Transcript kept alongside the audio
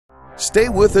Stay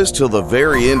with us till the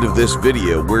very end of this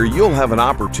video, where you'll have an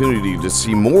opportunity to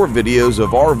see more videos of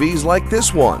RVs like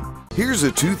this one. Here's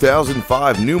a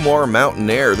 2005 Newmar Mountain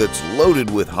Aire that's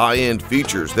loaded with high-end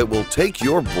features that will take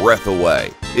your breath away.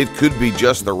 It could be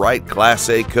just the right Class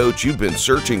A coach you've been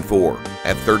searching for.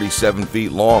 At 37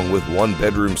 feet long with one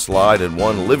bedroom slide and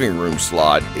one living room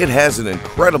slide, it has an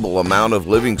incredible amount of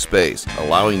living space,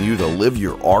 allowing you to live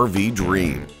your RV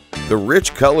dream. The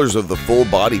rich colors of the full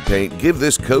body paint give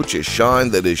this coach a shine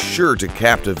that is sure to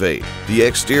captivate. The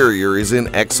exterior is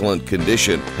in excellent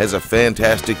condition, has a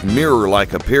fantastic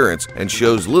mirror-like appearance, and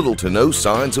shows little to no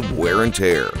signs of wear and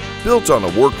tear. Built on a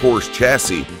workhorse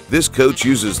chassis, this coach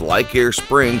uses like-air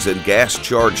springs and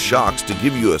gas-charged shocks to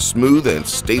give you a smooth and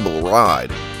stable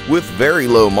ride. With very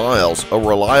low miles, a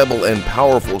reliable and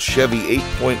powerful Chevy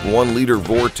 8.1-liter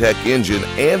Vortec engine,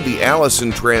 and the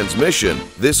Allison transmission,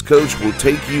 this coach will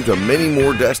take you to many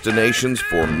more destinations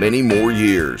for many more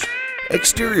years.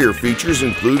 Exterior features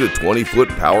include a 20-foot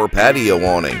power patio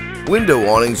awning, window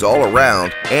awnings all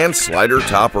around, and slider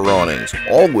topper awnings,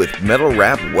 all with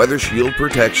metal-wrapped weather shield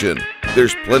protection.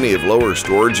 There's plenty of lower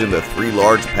storage in the 3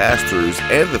 large pass-throughs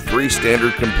and the 3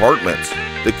 standard compartments.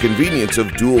 The convenience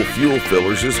of dual fuel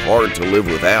fillers is hard to live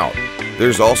without.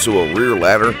 There's also a rear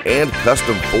ladder and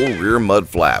custom full rear mud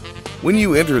flap. When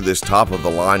you enter this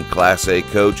top-of-the-line Class A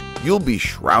coach, you'll be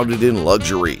shrouded in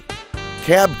luxury.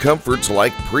 Cab comforts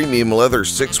like premium leather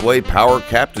 6-way power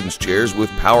captain's chairs with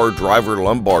power driver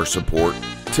lumbar support,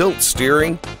 tilt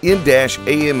steering, in-dash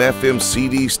AM/FM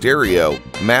CD stereo,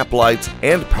 map lights,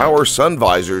 and power sun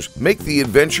visors make the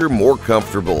adventure more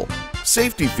comfortable.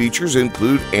 Safety features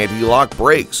include anti-lock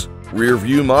brakes,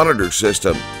 rear-view monitor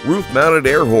system, roof-mounted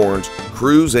air horns,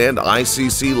 cruise and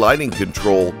ICC lighting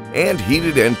control, and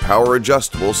heated and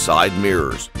power-adjustable side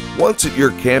mirrors. Once at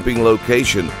your camping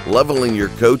location, leveling your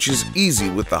coach is easy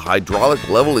with the hydraulic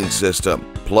leveling system.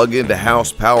 Plug into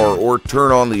house power or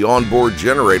turn on the onboard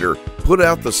generator, put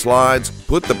out the slides,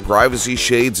 put the privacy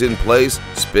shades in place,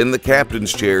 spin the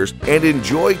captain's chairs, and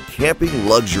enjoy camping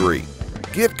luxury.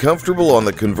 Get comfortable on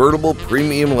the convertible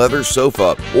premium leather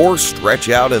sofa or stretch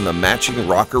out in the matching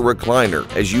rocker recliner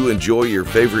as you enjoy your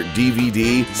favorite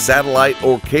DVD, satellite,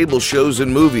 or cable shows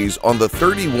and movies on the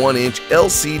 31-inch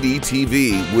LCD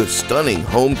TV with stunning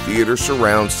home theater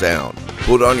surround sound.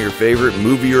 Put on your favorite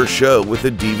movie or show with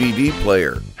a DVD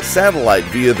player, satellite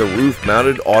via the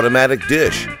roof-mounted automatic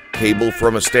dish, cable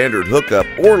from a standard hookup,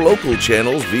 or local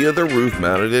channels via the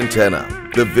roof-mounted antenna.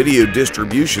 The Video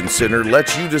Distribution Center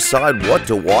lets you decide what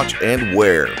to watch and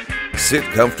where. Sit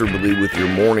comfortably with your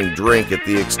morning drink at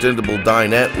the extendable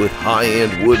dinette with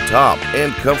high-end wood top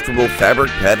and comfortable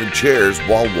fabric-padded chairs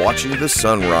while watching the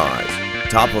sunrise.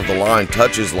 Top-of-the-line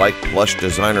touches like plush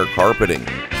designer carpeting,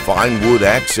 fine wood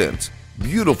accents,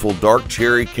 beautiful dark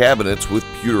cherry cabinets with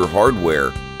pewter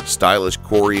hardware, stylish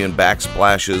Corian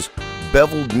backsplashes,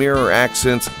 beveled mirror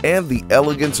accents, and the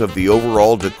elegance of the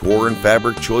overall decor and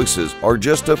fabric choices are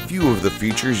just a few of the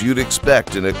features you'd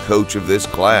expect in a coach of this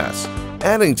class.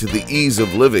 Adding to the ease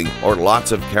of living are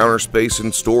lots of counter space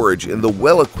and storage in the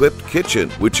well-equipped kitchen,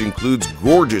 which includes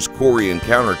gorgeous Corian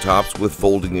countertops with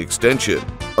folding extension,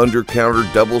 under-counter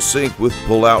double sink with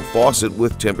pull-out faucet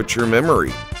with temperature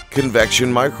memory,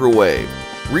 convection microwave,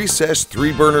 recessed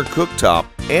 3-burner cooktop,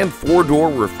 and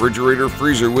 4-door refrigerator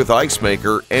freezer with ice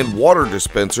maker and water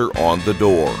dispenser on the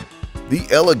door. The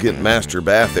elegant master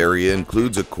bath area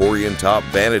includes a Corian top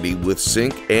vanity with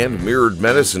sink and mirrored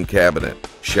medicine cabinet,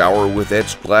 shower with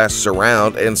etched glass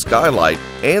surround and skylight,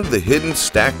 and the hidden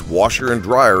stacked washer and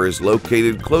dryer is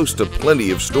located close to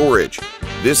plenty of storage.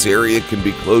 This area can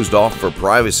be closed off for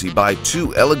privacy by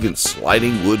 2 elegant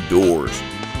sliding wood doors.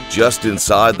 Just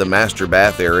inside the master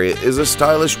bath area is a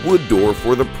stylish wood door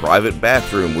for the private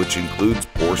bathroom, which includes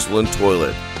porcelain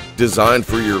toilet. Designed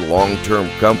for your long-term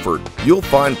comfort, you'll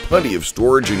find plenty of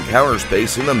storage and counter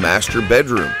space in the master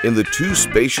bedroom, in the 2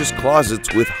 spacious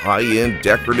closets with high-end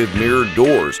decorative mirrored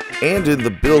doors, and in the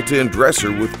built-in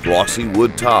dresser with glossy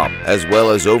wood top, as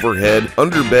well as overhead,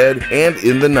 underbed, and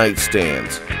in the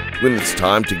nightstands. When it's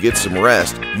time to get some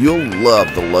rest, you'll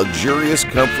love the luxurious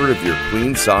comfort of your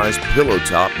queen-size pillow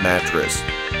top mattress.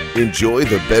 Enjoy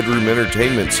the bedroom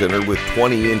entertainment center with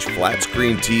 20-inch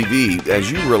flat-screen TV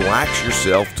as you relax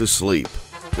yourself to sleep.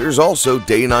 There's also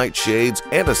day-night shades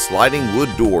and a sliding wood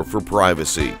door for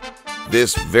privacy.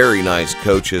 This very nice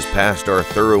coach has passed our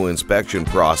thorough inspection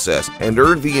process and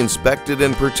earned the Inspected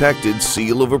and Protected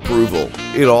seal of approval.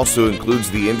 It also includes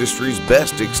the industry's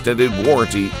best extended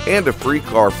warranty and a free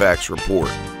Carfax report.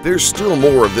 There's still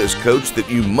more of this coach that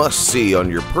you must see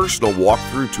on your personal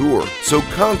walkthrough tour, so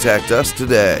contact us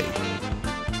today.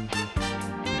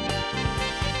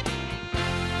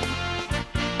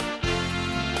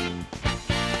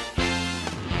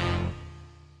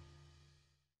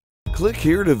 Click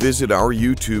here to visit our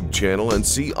YouTube channel and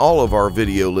see all of our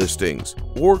video listings,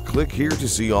 or click here to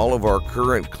see all of our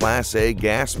current Class A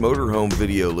gas motorhome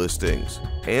video listings.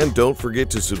 And don't forget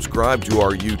to subscribe to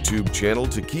our YouTube channel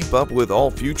to keep up with all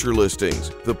future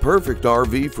listings. The perfect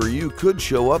RV for you could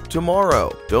show up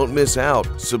tomorrow. Don't miss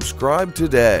out. Subscribe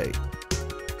today.